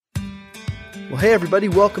Well, hey everybody,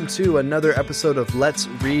 welcome to another episode of Let's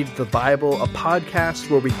Read the Bible, a podcast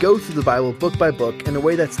where we go through the Bible book by book in a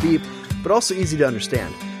way that's deep, but also easy to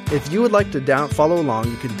understand. If you would like to follow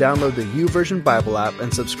along, you can download the YouVersion Bible app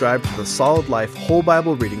and subscribe to the Solid Life Whole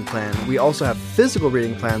Bible Reading Plan. We also have physical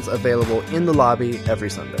reading plans available in the lobby every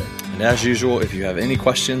Sunday. And as usual, if you have any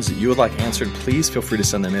questions that you would like answered, please feel free to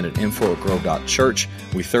send them in at info@grove.church.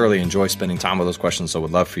 We thoroughly enjoy spending time with those questions, so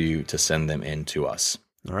we'd love for you to send them in to us.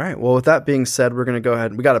 All right. Well, with that being said, we're going to go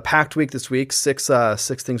ahead. We got a packed week this week. Six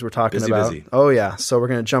things we're talking about. Busy. Oh yeah. So we're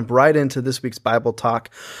going to jump right into this week's Bible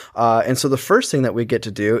talk. And so the first thing that we get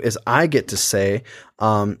to do is I get to say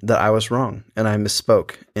that I was wrong and I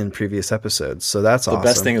misspoke in previous episodes. So that's awesome. The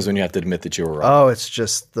best thing is when you have to admit that you were wrong. Oh, it's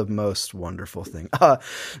just the most wonderful thing.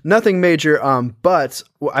 Nothing major. But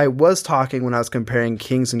I was talking when I was comparing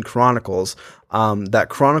Kings and Chronicles, that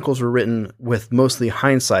Chronicles were written with mostly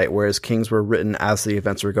hindsight, whereas Kings were written as the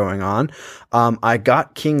events were going on. I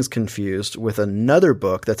got Kings confused with another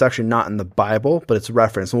book that's actually not in the Bible, but it's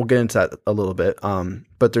referenced. And we'll get into that a little bit.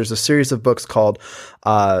 But there's a series of books called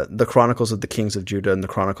The Chronicles of the Kings of Judah and The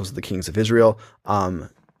Chronicles of the Kings of Israel.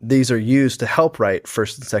 These are used to help write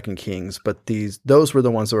 1st and 2nd Kings, but those were the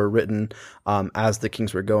ones that were written as the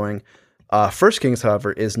kings were going. 1st Kings,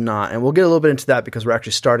 however, is not. And we'll get a little bit into that because we're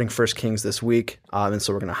actually starting 1st Kings this week. And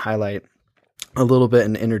so we're going to highlight a little bit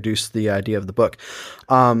and introduce the idea of the book.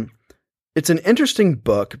 It's an interesting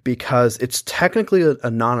book because it's technically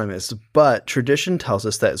anonymous, but tradition tells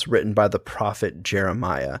us that it's written by the prophet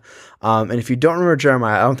Jeremiah. And if you don't remember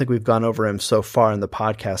Jeremiah, I don't think we've gone over him so far in the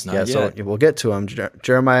podcast yet. So we'll get to him.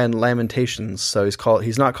 Jeremiah in Lamentations. So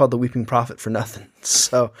he's not called the weeping prophet for nothing.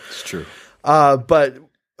 So it's true. But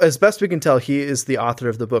as best we can tell, he is the author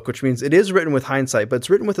of the book, which means it is written with hindsight, but it's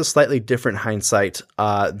written with a slightly different hindsight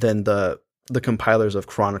than the compilers of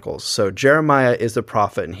Chronicles. So Jeremiah is the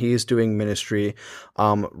prophet, and he is doing ministry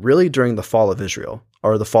really during the fall of Israel,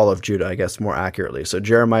 or the fall of Judah, I guess more accurately. So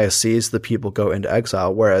Jeremiah sees the people go into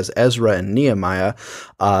exile, whereas Ezra and Nehemiah,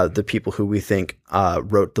 the people who we think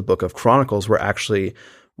wrote the book of Chronicles, were actually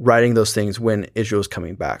writing those things when Israel was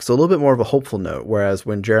coming back. So a little bit more of a hopeful note, whereas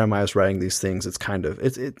when Jeremiah is writing these things, it's kind of,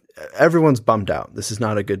 everyone's bummed out. This is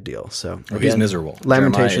not a good deal. So again, he's miserable.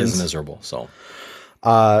 Lamentations. Jeremiah is miserable. So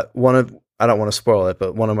I don't want to spoil it,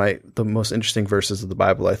 but one of the most interesting verses of the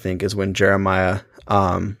Bible, I think, is when Jeremiah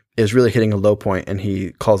is really hitting a low point and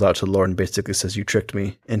he calls out to the Lord and basically says, "You tricked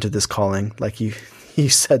me into this calling. Like he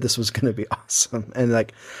said this was going to be awesome." And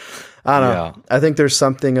like, I don't know. I think there's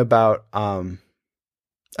something about,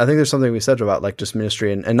 I think there's something we said about like just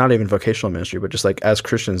ministry and not even vocational ministry, but just like as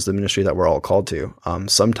Christians, the ministry that we're all called to.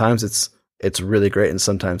 Sometimes it's really great and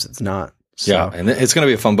sometimes it's not. So. Yeah, and it's going to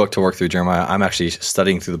be a fun book to work through, Jeremiah. I'm actually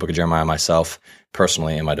studying through the book of Jeremiah myself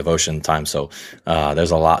personally in my devotion time. So there's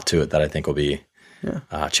a lot to it that I think will be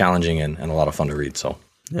challenging and a lot of fun to read. So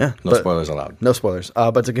no spoilers allowed. No spoilers.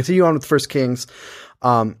 But to continue on with 1 Kings,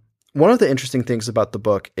 one of the interesting things about the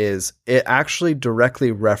book is it actually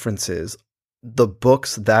directly references the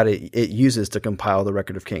books that it uses to compile the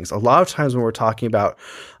record of Kings. A lot of times when we're talking about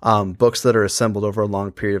books that are assembled over a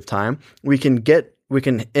long period of time, we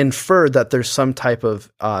can infer that there's some type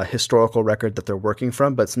of historical record that they're working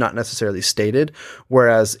from, but it's not necessarily stated.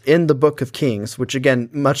 Whereas in the book of Kings, which again,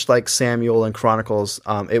 much like Samuel and Chronicles,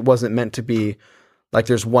 it wasn't meant to be like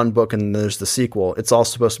there's one book and there's the sequel. It's all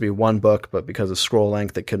supposed to be one book, but because of scroll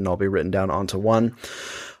length, it couldn't all be written down onto one.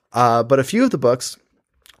 But a few of the books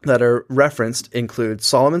that are referenced include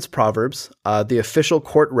Solomon's Proverbs, the official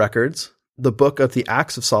court records, the book of the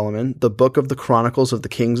Acts of Solomon, the book of the Chronicles of the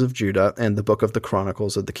Kings of Judah, and the book of the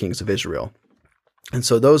Chronicles of the Kings of Israel. And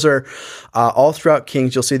so those are all throughout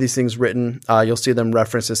Kings. You'll see these things written. You'll see them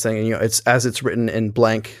reference this thing, and it's as it's written in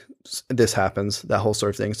blank. This happens, that whole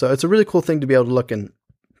sort of thing. So it's a really cool thing to be able to look and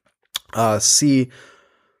see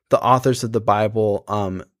the authors of the Bible.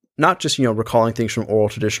 Not just, recalling things from oral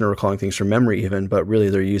tradition or recalling things from memory even, but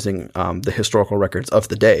really they're using the historical records of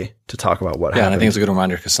the day to talk about what happened. And I think it's a good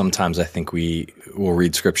reminder because sometimes I think we will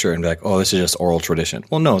read scripture and be like, oh, this is just oral tradition.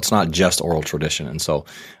 Well, no, it's not just oral tradition. And so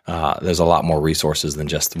there's a lot more resources than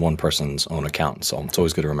just one person's own account. So it's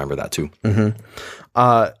always good to remember that too. Mm-hmm.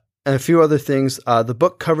 And a few other things. The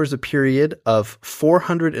book covers a period of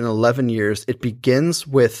 411 years. It begins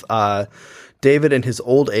with David in his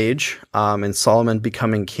old age, and Solomon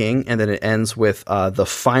becoming king, and then it ends with the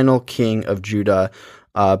final king of Judah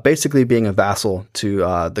basically being a vassal to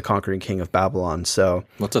the conquering king of Babylon. So,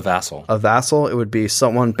 what's a vassal? A vassal, it would be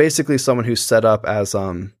someone who's set up as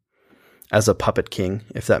a puppet king,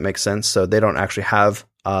 if that makes sense. So they don't actually have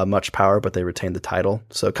much power, but they retain the title.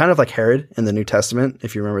 So kind of like Herod in the New Testament,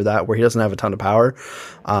 if you remember that, where he doesn't have a ton of power,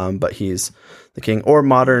 but he's the king. Or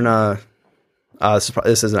modern,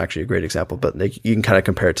 this isn't actually a great example, but you can kind of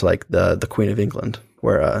compare it to like the Queen of England,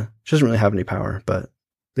 where she doesn't really have any power, but at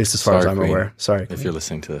least as far as I'm aware. Sorry, if you're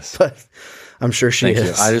listening to this. But I'm sure she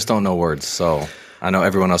is. I just don't know words, so I know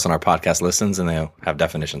everyone else on our podcast listens and they have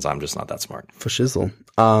definitions. I'm just not that smart. For shizzle.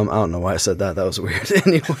 I don't know why I said that. That was weird.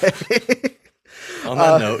 Anyway. On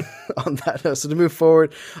that note, so to move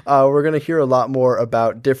forward, we're going to hear a lot more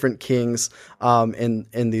about different kings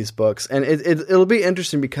in these books. And it'll be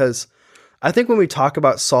interesting because I think when we talk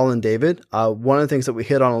about Saul and David, one of the things that we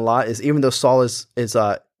hit on a lot is even though Saul is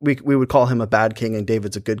we would call him a bad king and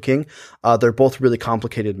David's a good king, they're both really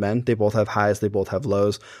complicated men. They both have highs, they both have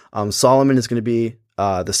lows. Solomon is going to be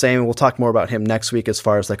the same. We'll talk more about him next week as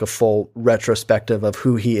far as like a full retrospective of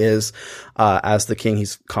who he is as the king.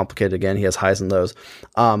 He's complicated again. He has highs and lows.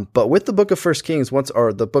 But with the book of First Kings,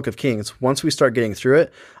 the book of Kings, once we start getting through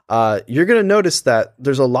it, you're going to notice that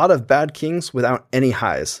there's a lot of bad kings without any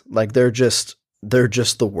highs. Like they're just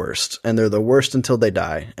the worst, and they're the worst until they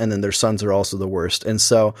die. And then their sons are also the worst. And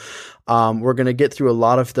so we're going to get through a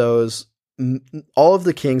lot of those. All of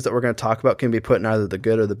the kings that we're going to talk about can be put in either the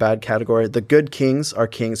good or the bad category. The good kings are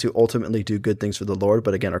kings who ultimately do good things for the Lord,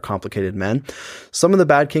 but again, are complicated men. Some of the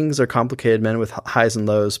bad kings are complicated men with highs and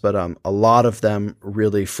lows, but a lot of them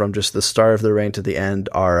really from just the start of the reign to the end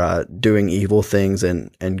are doing evil things,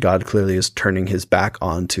 and God clearly is turning his back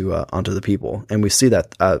onto the people. And we see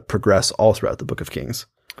that progress all throughout the book of Kings.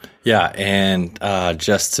 Yeah, and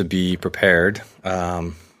just to be prepared,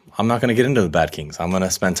 I'm not going to get into the bad kings. I'm going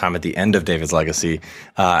to spend time at the end of David's legacy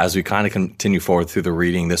as we kind of continue forward through the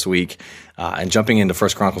reading this week. And jumping into 1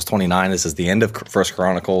 Chronicles 29, this is the end of 1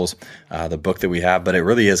 Chronicles, the book that we have, but it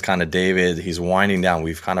really is kind of David. He's winding down.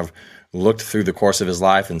 We've kind of looked through the course of his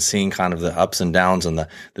life and seen kind of the ups and downs and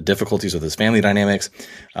the difficulties with his family dynamics.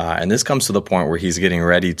 And this comes to the point where he's getting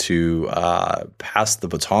ready to pass the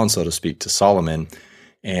baton, so to speak, to Solomon,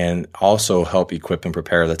 and also help equip and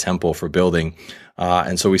prepare the temple for building.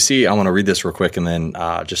 And so we see, I want to read this real quick and then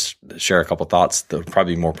just share a couple thoughts that would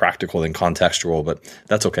probably be more practical than contextual, but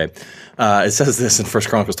that's okay. It says this in 1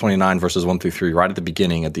 Chronicles 29, verses 1 through 3, right at the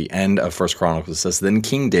beginning, at the end of 1 Chronicles. It says, "Then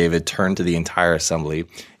King David turned to the entire assembly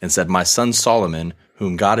and said, 'My son Solomon,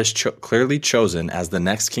 whom God has clearly chosen as the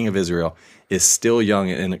next king of Israel, is still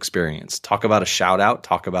young and inexperienced.'" Talk about a shout out,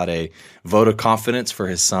 talk about a vote of confidence for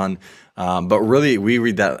his son. But really, we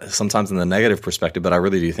read that sometimes in the negative perspective, but I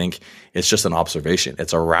really do think it's just an observation.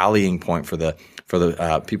 It's a rallying point for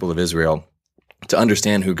the people of Israel to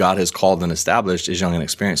understand who God has called and established is young and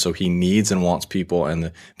experienced. So he needs and wants people and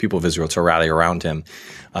the people of Israel to rally around him.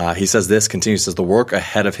 He says this, continues, says, "The work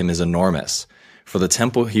ahead of him is enormous. For the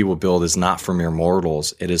temple he will build is not for mere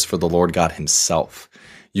mortals. It is for the Lord God himself.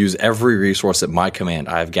 Use every resource at my command.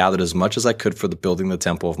 I have gathered as much as I could for the building the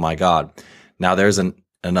temple of my God. Now there's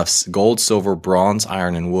enough gold, silver, bronze,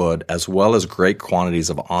 iron, and wood, as well as great quantities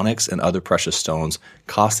of onyx and other precious stones,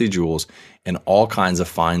 costly jewels, and all kinds of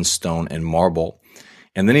fine stone and marble."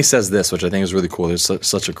 And then he says this, which I think is really cool. There's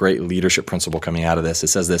such a great leadership principle coming out of this. It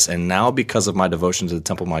says this, "And now because of my devotion to the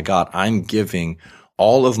temple of my God, I'm giving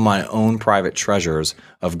all of my own private treasures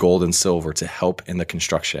of gold and silver to help in the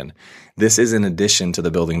construction. This is in addition to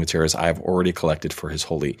the building materials I have already collected for his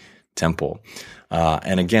holy temple."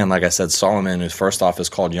 And again, like I said, Solomon, who first off is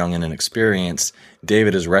called young and inexperienced,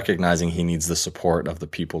 David is recognizing he needs the support of the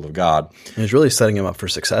people of God. And he's really setting him up for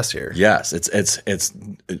success here. Yes, it's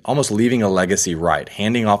almost leaving a legacy right,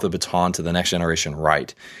 handing off the baton to the next generation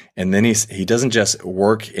right. And then he doesn't just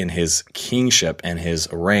work in his kingship and his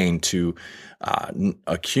reign to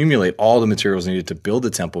accumulate all the materials needed to build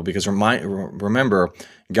the temple, because remember,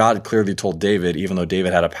 God clearly told David, even though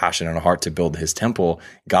David had a passion and a heart to build his temple,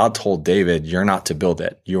 God told David, you're not to build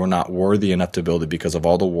it. You are not worthy enough to build it because of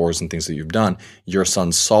all the wars and things that you've done. Your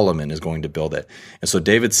son Solomon is going to build it. And so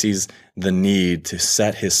David sees the need to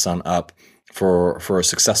set his son up for a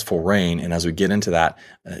successful reign. And as we get into that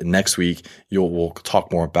next week, we'll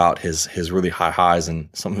talk more about his really high highs and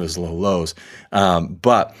some of his low lows.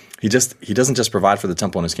 But he doesn't just provide for the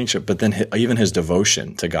temple and his kingship, but then even his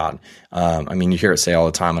devotion to God. I mean, you hear it say all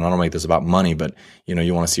the time, and I don't make this about money, but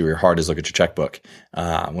you want to see where your heart is. Look at your checkbook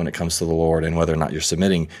when it comes to the Lord and whether or not you're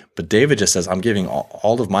submitting. But David just says, I'm giving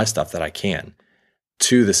all of my stuff that I can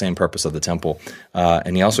to the same purpose of the temple.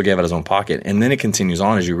 And he also gave out his own pocket. And then it continues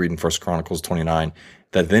on as you read in 1 Chronicles 29,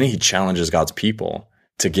 that then he challenges God's people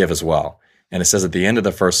to give as well. And it says at the end of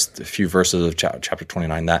the first few verses of chapter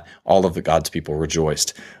 29 that all of the God's people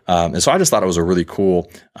rejoiced. And so I just thought it was a really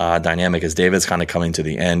cool dynamic as David's kind of coming to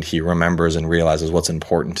the end. He remembers and realizes what's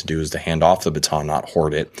important to do is to hand off the baton, not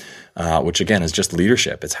hoard it, which again is just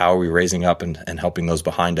leadership. It's how are we raising up and helping those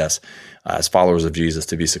behind us as followers of Jesus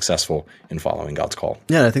to be successful in following God's call.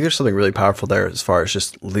 Yeah, and I think there's something really powerful there as far as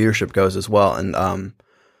just leadership goes as well. And,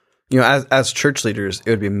 as church leaders, it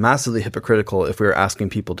would be massively hypocritical if we were asking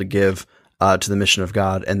people to give to the mission of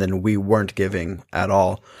God, and then we weren't giving at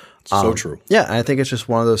all. So true. Yeah, and I think it's just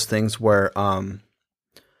one of those things where,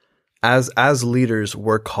 as leaders,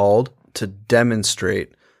 we're called to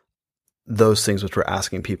demonstrate those things which we're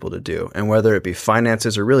asking people to do, and whether it be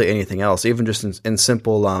finances or really anything else, even just in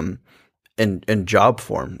simple, in job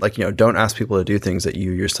form, don't ask people to do things that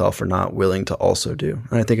you yourself are not willing to also do.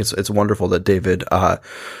 And I think it's wonderful that David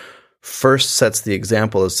first sets the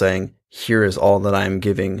example of saying, here is all that I'm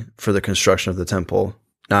giving for the construction of the temple.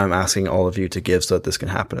 Now I'm asking all of you to give so that this can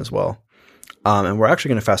happen as well. And we're actually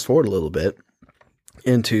going to fast forward a little bit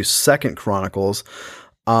into 2 Chronicles.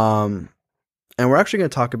 And we're actually going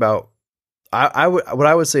to talk about, what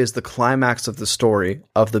I would say is the climax of the story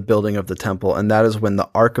of the building of the temple. And that is when the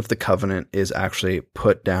Ark of the Covenant is actually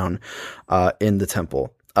put down in the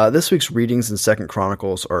temple. This week's readings in 2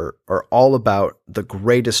 Chronicles are all about the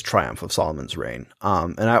greatest triumph of Solomon's reign.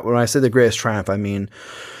 And when I say the greatest triumph, I mean,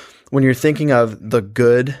 when you're thinking of the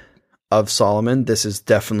good of Solomon, this is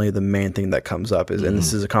definitely the main thing that comes up. And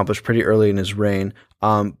this is accomplished pretty early in his reign.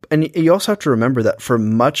 And you also have to remember that for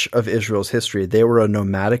much of Israel's history, they were a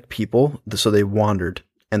nomadic people. So they wandered,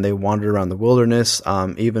 and they wandered around the wilderness,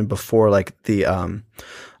 even before the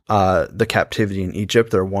captivity in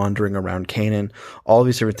Egypt. They're wandering around Canaan, all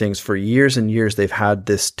these different things. For years and years, they've had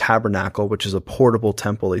this tabernacle, which is a portable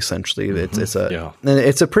temple, essentially.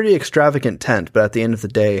 It's a pretty extravagant tent, but at the end of the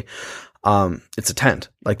day, it's a tent.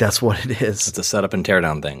 That's what it is. It's a setup and tear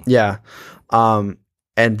down thing. Yeah.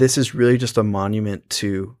 And this is really just a monument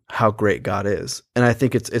to how great God is. And I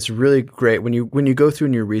think it's really great when you go through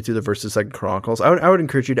and you read through the verses of 2 Chronicles. I would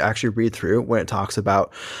encourage you to actually read through when it talks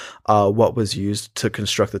about what was used to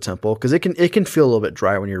construct the temple, because it can feel a little bit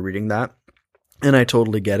dry when you're reading that. And I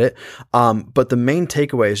totally get it. But the main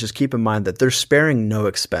takeaway is just keep in mind that they're sparing no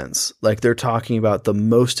expense. They're talking about the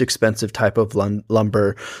most expensive type of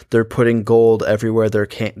lumber. They're putting gold everywhere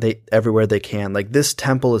everywhere they can. This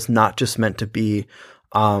temple is not just meant to be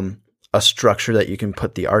a structure that you can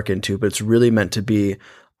put the ark into, but it's really meant to be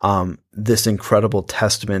this incredible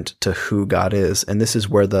testament to who God is. And this is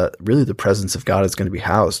where the presence of God is going to be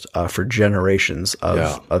housed for generations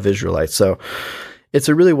of Israelites. So it's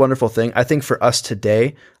a really wonderful thing. I think for us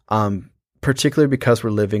today, particularly because we're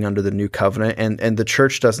living under the new covenant, and the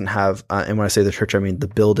church doesn't have, and when I say the church, I mean the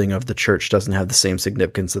building of the church doesn't have the same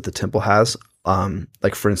significance that the temple has.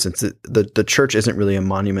 For instance, the church isn't really a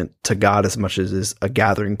monument to God as much as it is a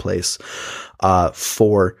gathering place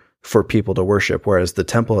for people to worship, whereas the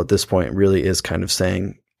temple at this point really is kind of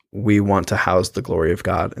saying, we want to house the glory of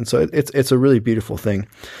God. And so it's a really beautiful thing.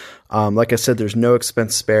 Like I said, there's no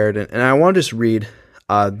expense spared. And I want to just read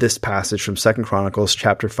this passage from 2 Chronicles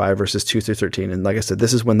chapter 5, verses 2 through 13. And like I said,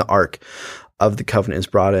 this is when the Ark of the Covenant is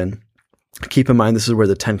brought in. Keep in mind, this is where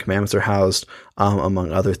the 10 Commandments are housed,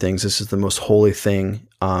 among other things. This is the most holy thing,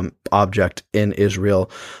 object in Israel.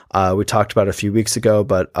 We talked about it a few weeks ago,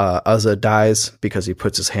 but Uzzah dies because he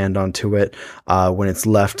puts his hand onto it. When it's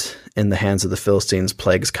left in the hands of the Philistines,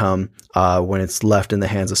 plagues come. When it's left in the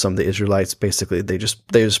hands of some of the Israelites, basically they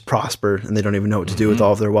just prosper, and they don't even know what to do with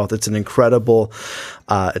all of their wealth. It's an incredible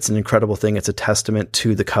thing. It's a testament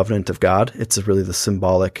to the covenant of God. It's really the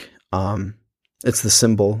symbolic, it's the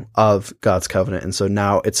symbol of God's covenant. And so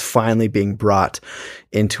now it's finally being brought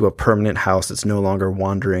into a permanent house. It's no longer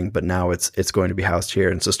wandering, but now it's going to be housed here.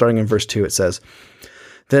 And so starting in verse 2, it says,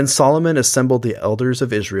 "Then Solomon assembled the elders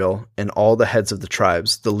of Israel and all the heads of the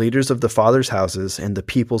tribes, the leaders of the fathers' houses and the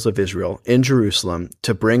peoples of Israel in Jerusalem,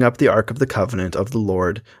 to bring up the ark of the covenant of the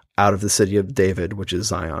Lord out of the city of David, which is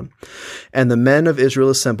Zion. And the men of Israel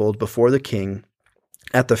assembled before the king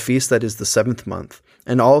at the feast that is the 7th month.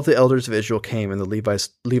 And all of the elders of Israel came, and the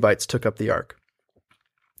Levites took up the ark.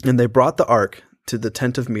 And they brought the ark to the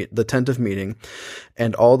tent of meeting,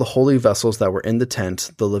 and all the holy vessels that were in the tent,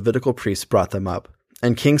 the Levitical priests brought them up.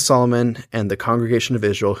 And King Solomon and the congregation of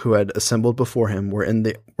Israel who had assembled before him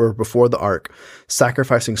were before the ark,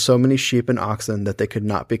 sacrificing so many sheep and oxen that they could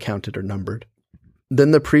not be counted or numbered. Then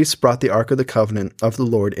the priests brought the ark of the covenant of the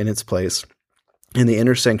Lord in its place, in the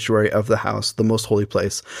inner sanctuary of the house, the most holy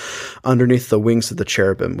place, underneath the wings of the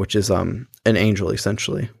cherubim, which is an angel,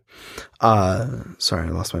 essentially. Sorry, I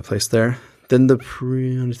lost my place there. Then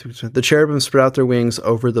the cherubim spread out their wings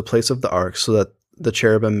over the place of the ark, so that the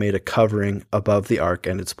cherubim made a covering above the ark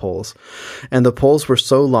and its poles. And the poles were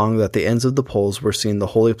so long that the ends of the poles were seen the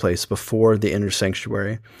holy place before the inner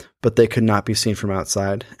sanctuary, but they could not be seen from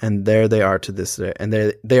outside. And there they are to this day. And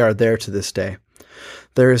they are there to this day.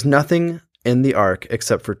 There was nothing in the ark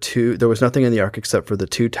except for the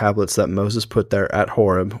 2 tablets that Moses put there at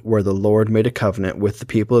Horeb, where the Lord made a covenant with the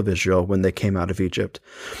people of Israel when they came out of Egypt.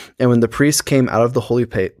 And when the priests came out of the holy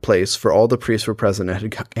place, for all the priests were present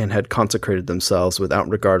and had consecrated themselves without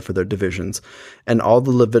regard for their divisions, and all the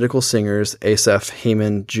Levitical singers, Asaph,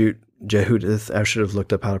 Heman, Jehudath, I should have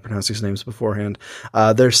looked up how to pronounce these names beforehand,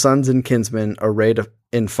 their sons and kinsmen, arrayed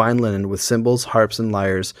in fine linen with cymbals, harps, and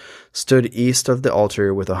lyres, stood east of the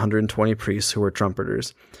altar with 120 priests who were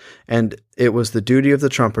trumpeters. And it was the duty of the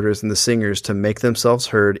trumpeters and the singers to make themselves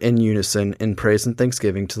heard in unison in praise and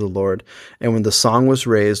thanksgiving to the Lord. And when the song was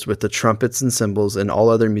raised with the trumpets and cymbals and all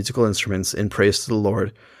other musical instruments in praise to the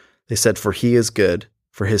Lord, they said, "For he is good,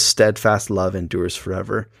 for his steadfast love endures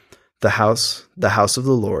forever." The house of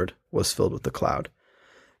the Lord was filled with the cloud.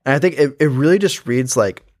 And I think it really just reads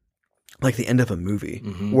like the end of a movie,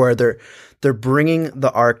 where they're bringing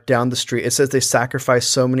the ark down the street. It says they sacrifice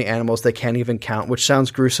so many animals they can't even count, which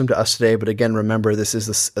sounds gruesome to us today. But again, remember, this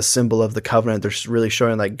is a symbol of the covenant. They're really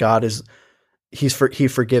showing like God he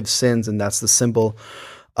forgives sins, and that's the symbol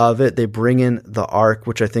of it. They bring in the ark,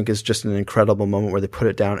 which I think is just an incredible moment where they put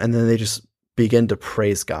it down, and then they just begin to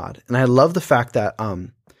praise God. And I love the fact that,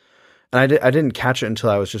 and I didn't catch it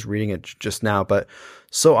until I was just reading it just now, but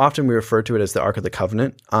so often we refer to it as the Ark of the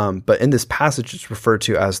Covenant. But in this passage, it's referred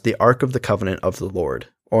to as the Ark of the Covenant of the Lord.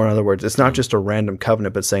 Or in other words, it's not just a random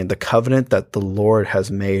covenant, but saying the covenant that the Lord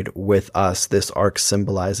has made with us. This ark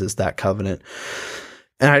symbolizes that covenant.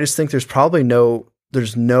 And I just think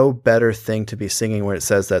there's no better thing to be singing when it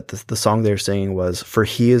says that the song they're singing was, "For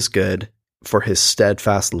he is good, for his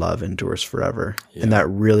steadfast love endures forever." Yeah. And that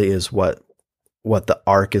really is what the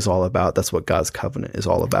ark is all about. That's what God's covenant is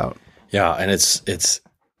all about. Yeah, and it's.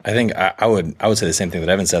 I think I would say the same thing that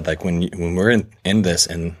Evan said. Like when we're in this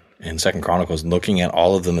in 2 Chronicles, looking at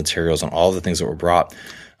all of the materials and all of the things that were brought,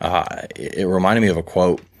 it reminded me of a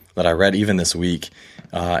quote that I read even this week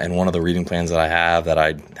in one of the reading plans that I have that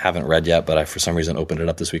I haven't read yet, but I for some reason opened it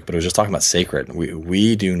up this week. But it was just talking about sacred.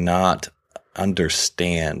 We do not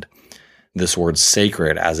understand this word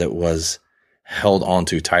sacred as it was held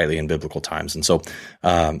onto tightly in biblical times. And so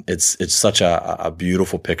it's such a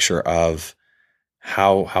beautiful picture of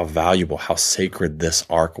how valuable, how sacred this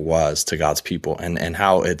ark was to God's people, and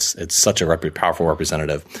how it's such a powerful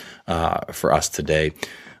representative for us today.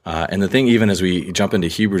 And the thing, even as we jump into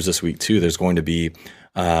Hebrews this week too, there's going to be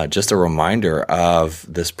just a reminder of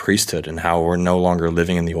this priesthood and how we're no longer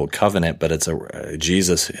living in the old covenant, but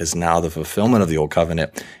Jesus is now the fulfillment of the old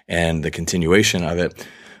covenant and the continuation of it.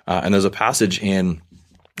 And there's a passage in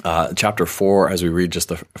chapter 4, as we read just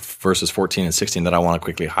the verses 14 and 16, that I want to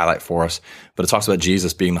quickly highlight for us. But it talks about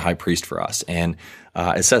Jesus being the high priest for us. And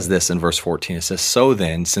it says this in verse 14. It says, "So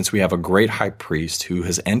then, since we have a great high priest who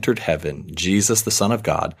has entered heaven, Jesus, the Son of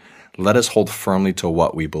God, let us hold firmly to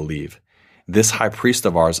what we believe. This high priest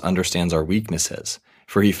of ours understands our weaknesses,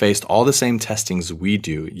 for he faced all the same testings we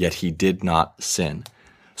do, yet he did not sin.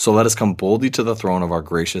 So let us come boldly to the throne of our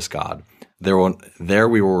gracious God. There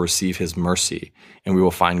we will receive his mercy, and we will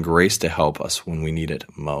find grace to help us when we need it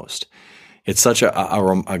most." It's such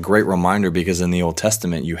a great reminder, because in the Old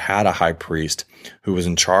Testament, you had a high priest who was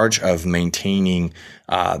in charge of maintaining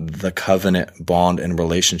the covenant bond and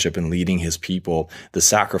relationship and leading his people, the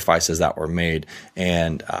sacrifices that were made,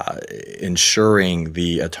 and ensuring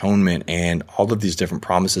the atonement and all of these different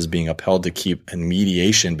promises being upheld to keep a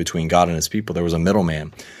mediation between God and his people. There was a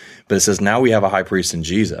middleman. But it says now we have a high priest in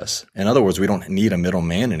Jesus. In other words, we don't need a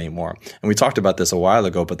middleman anymore. And we talked about this a while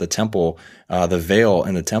ago, but the temple, the veil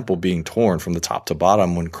in the temple being torn from the top to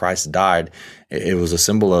bottom when Christ died, it was a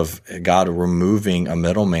symbol of God removing a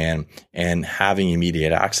middleman and having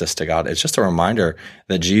immediate access to God. It's just a reminder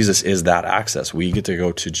that Jesus is that access. We get to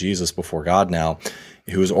go to Jesus before God now,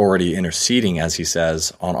 who is already interceding, as he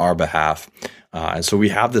says, on our behalf. And so we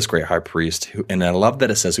have this great high priest who, and I love that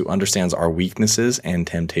it says, who understands our weaknesses and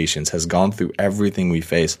temptations, has gone through everything we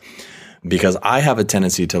face. Because I have a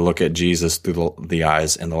tendency to look at Jesus through the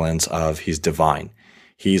eyes and the lens of he's divine,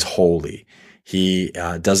 he's holy, he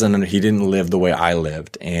didn't live the way I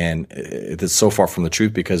lived, and it's so far from the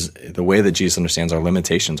truth, because the way that Jesus understands our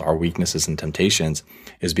limitations, our weaknesses and temptations,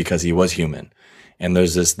 is because he was human. And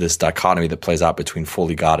there's this dichotomy that plays out between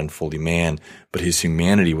fully God and fully man, but his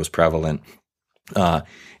humanity was prevalent.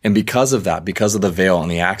 And because of that, because of the veil and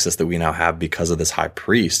the access that we now have because of this high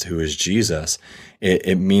priest who is Jesus,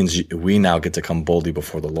 it means we now get to come boldly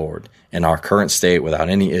before the Lord in our current state without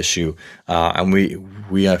any issue. And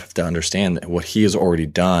we have to understand that what he has already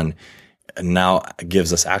done now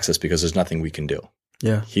gives us access because there's nothing we can do.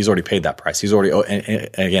 Yeah. He's already paid that price. He's already, and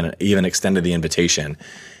again, even extended the invitation,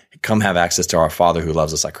 come have access to our Father who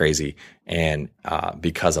loves us like crazy. And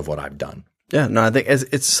because of what I've done. Yeah, no, I think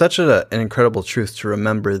it's such an incredible truth to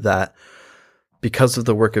remember that because of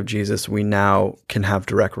the work of Jesus, we now can have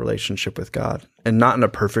direct relationship with God, and not in a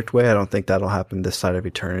perfect way. I don't think that'll happen this side of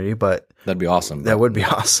eternity, but that'd be awesome. That would be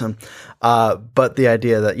awesome. But the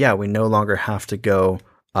idea that, yeah, we no longer have to go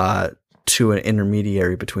to an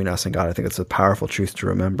intermediary between us and God, I think it's a powerful truth to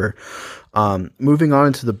remember. Moving on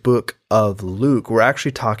into the book of Luke, we're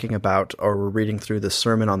actually talking about, or we're reading through the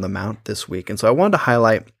Sermon on the Mount this week. And so I wanted to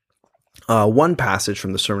highlight one passage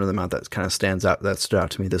from the Sermon on the Mount that kind of stood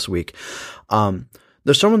out to me this week.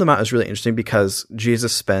 The Sermon on the Mount is really interesting because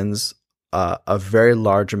Jesus spends a very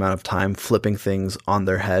large amount of time flipping things on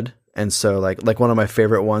their head. And so like one of my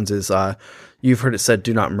favorite ones is, you've heard it said,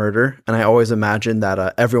 do not murder. And I always imagine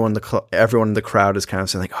that everyone in the crowd is kind of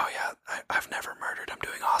saying like, oh yeah, I've never murdered. I'm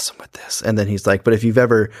doing awesome with this. And then he's like, but if you've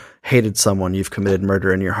ever hated someone, you've committed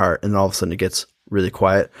murder in your heart. And all of a sudden it gets really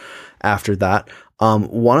quiet after that.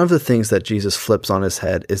 One of the things that Jesus flips on his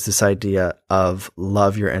head is this idea of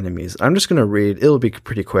love your enemies. I'm just going to read, it'll be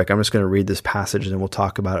pretty quick. I'm just going to read this passage and then we'll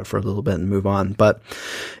talk about it for a little bit and move on. But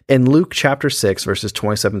in Luke chapter 6, verses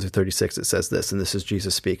 27 through 36, it says this, and this is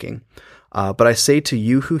Jesus speaking. But I say to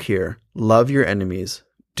you who hear, love your enemies,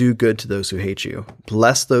 do good to those who hate you,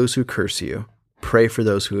 bless those who curse you, pray for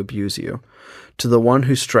those who abuse you. To the one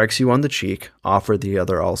who strikes you on the cheek, offer the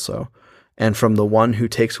other also. And from the one who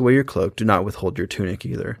takes away your cloak, do not withhold your tunic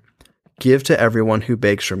either. Give to everyone who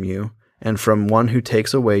begs from you, and from one who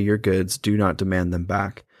takes away your goods, do not demand them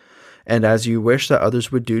back. And as you wish that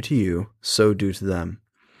others would do to you, so do to them.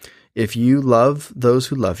 If you love those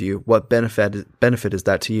who love you, what benefit is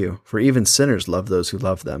that to you? For even sinners love those who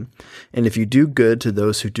love them. And if you do good to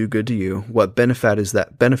those who do good to you, what benefit is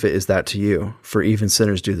that to you? For even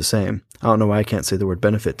sinners do the same. I don't know why I can't say the word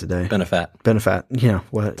benefit today. Benefit. Yeah.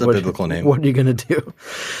 It's a biblical name. What are you going to do?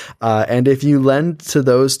 And if you lend to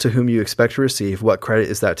those to whom you expect to receive, what credit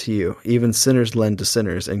is that to you? Even sinners lend to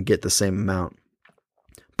sinners and get the same amount.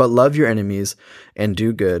 But love your enemies and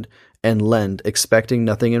do good and lend, expecting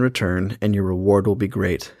nothing in return, and your reward will be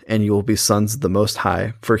great, and you will be sons of the Most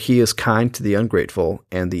High, for he is kind to the ungrateful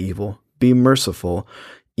and the evil. Be merciful,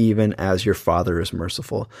 even as your Father is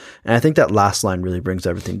merciful. And I think that last line really brings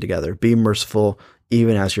everything together. Be merciful,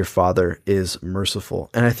 even as your Father is merciful.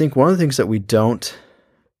 And I think one of the things that we don't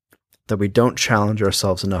challenge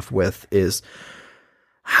ourselves enough with is,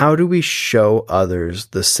 how do we show others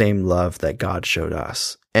the same love that God showed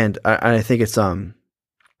us? And I think it's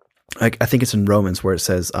I think it's in Romans where it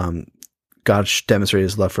says, God demonstrated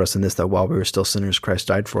his love for us in this, that while we were still sinners, Christ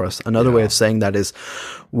died for us. Another way of saying that is,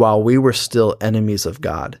 while we were still enemies of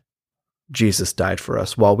God, Jesus died for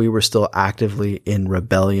us. While we were still actively in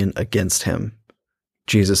rebellion against him,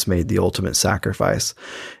 Jesus made the ultimate sacrifice.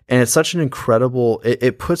 And it's such an incredible,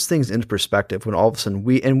 it puts things into perspective when all of a sudden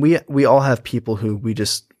we all have people who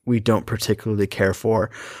we don't particularly care for.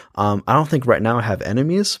 I don't think right now I have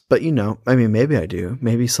enemies, but maybe I do.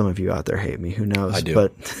 Maybe some of you out there hate me. Who knows? I do.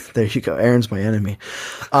 But there you go. Aaron's my enemy.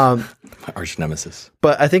 My arch nemesis.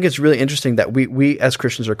 But I think it's really interesting that we as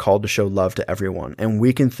Christians are called to show love to everyone. And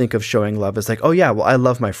we can think of showing love as like, oh yeah, well, I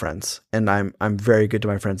love my friends and I'm very good to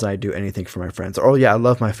my friends and I do anything for my friends. Or, oh yeah, I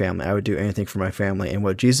love my family. I would do anything for my family. And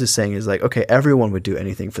what Jesus is saying is like, okay, everyone would do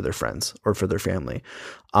anything for their friends or for their family.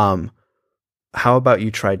 How about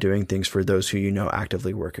you try doing things for those who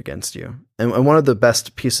actively work against you? And one of the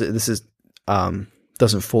best pieces, this is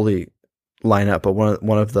doesn't fully line up, but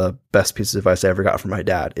one of the best pieces of advice I ever got from my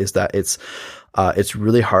dad is that it's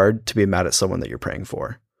really hard to be mad at someone that you're praying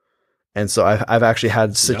for. And so I've actually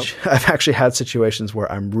had situations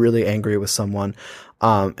where I'm really angry with someone,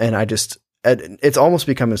 and it's almost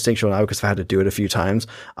become instinctual now because I've had to do it a few times.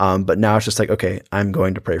 But now it's just like, okay, I'm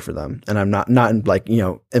going to pray for them. And I'm not in like,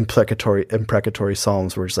 imprecatory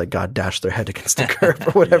psalms where it's like, God, dash their head against the curb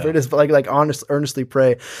or whatever it is. But like earnestly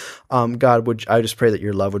pray, God, I just pray that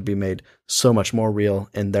your love would be made so much more real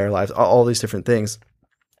in their lives, all these different things.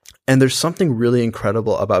 And there's something really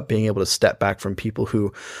incredible about being able to step back from people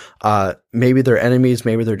who maybe they're enemies,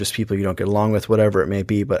 maybe they're just people you don't get along with, whatever it may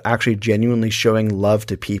be, but actually genuinely showing love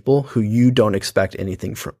to people who you don't expect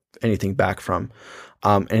anything back from.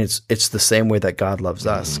 And it's the same way that God loves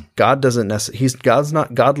us. God doesn't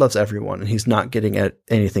God loves everyone, and he's not getting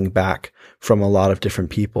anything back from a lot of different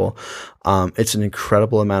people. It's an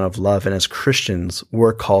incredible amount of love. And as Christians,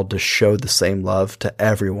 we're called to show the same love to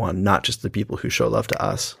everyone, not just the people who show love to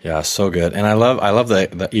us. Yeah, so good. And I love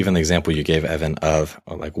the even the example you gave, Evan, of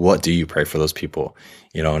like, what do you pray for those people?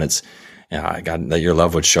 And it's, God, that your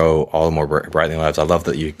love would show all the more brightly in their lives. I love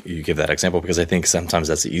that you give that example, because I think sometimes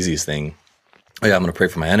that's the easiest thing. Oh, yeah, I'm going to pray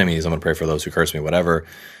for my enemies. I'm going to pray for those who curse me, whatever.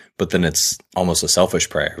 But then it's almost a selfish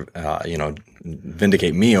prayer.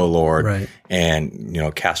 Vindicate me, O Lord, right. And,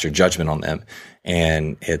 cast your judgment on them.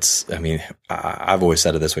 And I've always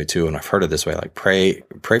said it this way too, and I've heard it this way, like pray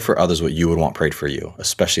for others what you would want prayed for you,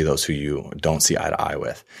 especially those who you don't see eye to eye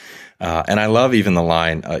with. And I love even the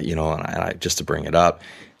line, and I just to bring it up,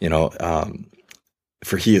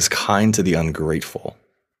 for he is kind to the ungrateful.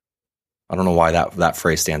 I don't know why that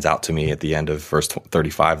phrase stands out to me at the end of verse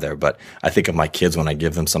 35 there, but I think of my kids when I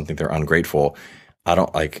give them something they're ungrateful.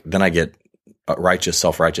 Then I get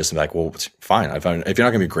self-righteous and be like, well, fine. If you're not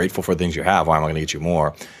going to be grateful for things you have, why am I going to get you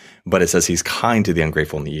more? But it says he's kind to the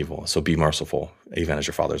ungrateful and the evil. So be merciful, even as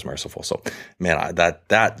your Father is merciful. So, man,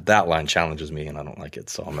 that line challenges me, and I don't like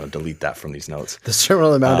it. So I'm going to delete that from these notes. The Sermon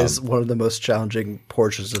on the Mount is one of the most challenging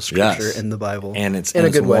portions of Scripture in the Bible, and it's in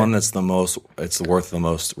a good way. One that's it's worth the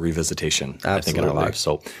most revisitation, Absolutely. I think, in our lives.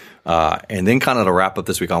 So, and then kind of to wrap up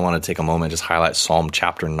this week, I want to take a moment and just highlight Psalm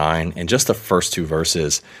chapter 9 and just the first 2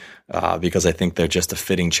 verses. Because I think they're just a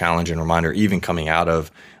fitting challenge and reminder, even coming out of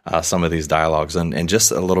some of these dialogues, and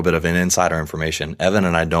just a little bit of an insider information. Evan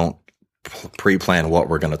and I don't pre-plan what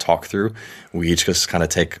we're going to talk through. We each just kind of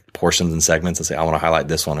take portions and segments and say, I want to highlight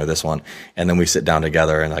this one or this one. And then we sit down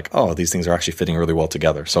together and like, oh, these things are actually fitting really well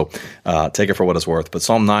together. So take it for what it's worth. But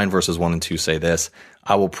Psalm 9 verses 1 and 2 say this: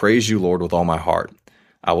 I will praise you, Lord, with all my heart.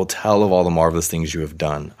 I will tell of all the marvelous things you have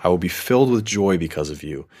done. I will be filled with joy because of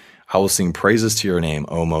you. I will sing praises to your name,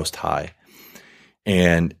 O Most High.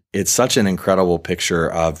 And it's such an incredible picture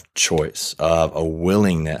of choice, of a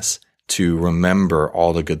willingness to remember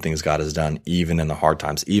all the good things God has done, even in the hard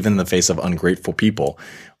times, even in the face of ungrateful people.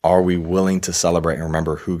 Are we willing to celebrate and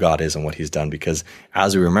remember who God is and what he's done? Because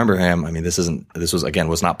as we remember him, this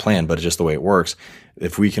was not planned, but it's just the way it works.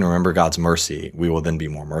 If we can remember God's mercy, we will then be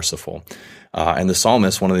more merciful. And the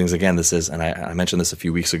psalmist, one of the things, again, this is, and I mentioned this a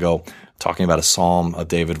few weeks ago, talking about a psalm of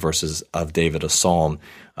David versus of David, a psalm.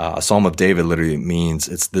 A psalm of David literally means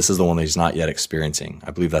this is the one that he's not yet experiencing. I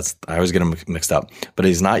believe I always get them mixed up, but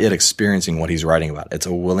he's not yet experiencing what he's writing about. It's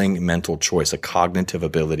a willing mental choice, a cognitive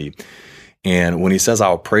ability. And when he says, I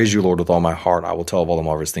will praise you, Lord, with all my heart, I will tell of all the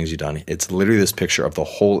marvelous things you've done. It's literally this picture of the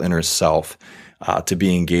whole inner self to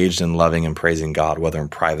be engaged in loving and praising God, whether in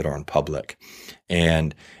private or in public.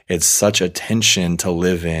 And it's such a tension to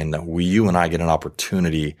live in that you and I get an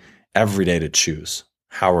opportunity every day to choose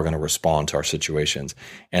how we're going to respond to our situations.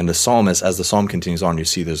 And the psalmist, as the psalm continues on, you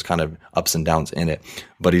see there's kind of ups and downs in it.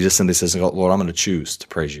 But he just simply says, Lord, I'm going to choose to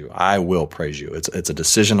praise you. I will praise you. It's a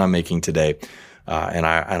decision I'm making today. And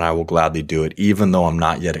I will gladly do it, even though I'm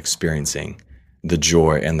not yet experiencing the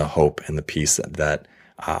joy and the hope and the peace that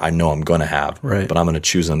I know I'm going to have. Right. But I'm going to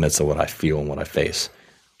choose in the midst of what I feel and what I face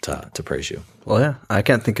to praise you. Well, yeah, I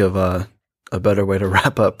can't think of a better way to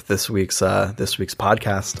wrap up this week's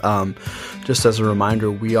podcast. Just as a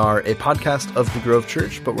reminder, we are a podcast of the Grove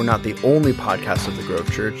Church, but we're not the only podcast of the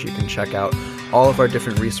Grove Church. You can check out all of our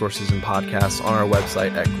different resources and podcasts on our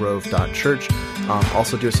website at grove.church.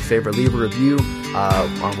 Also, do us a favor, leave a review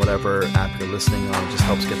on whatever app you're listening on. It just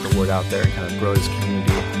helps get the word out there and kind of grow this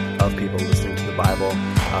community of people listening to the Bible.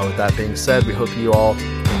 With that being said, we hope you all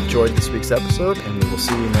enjoyed this week's episode, and we will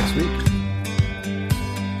see you next week.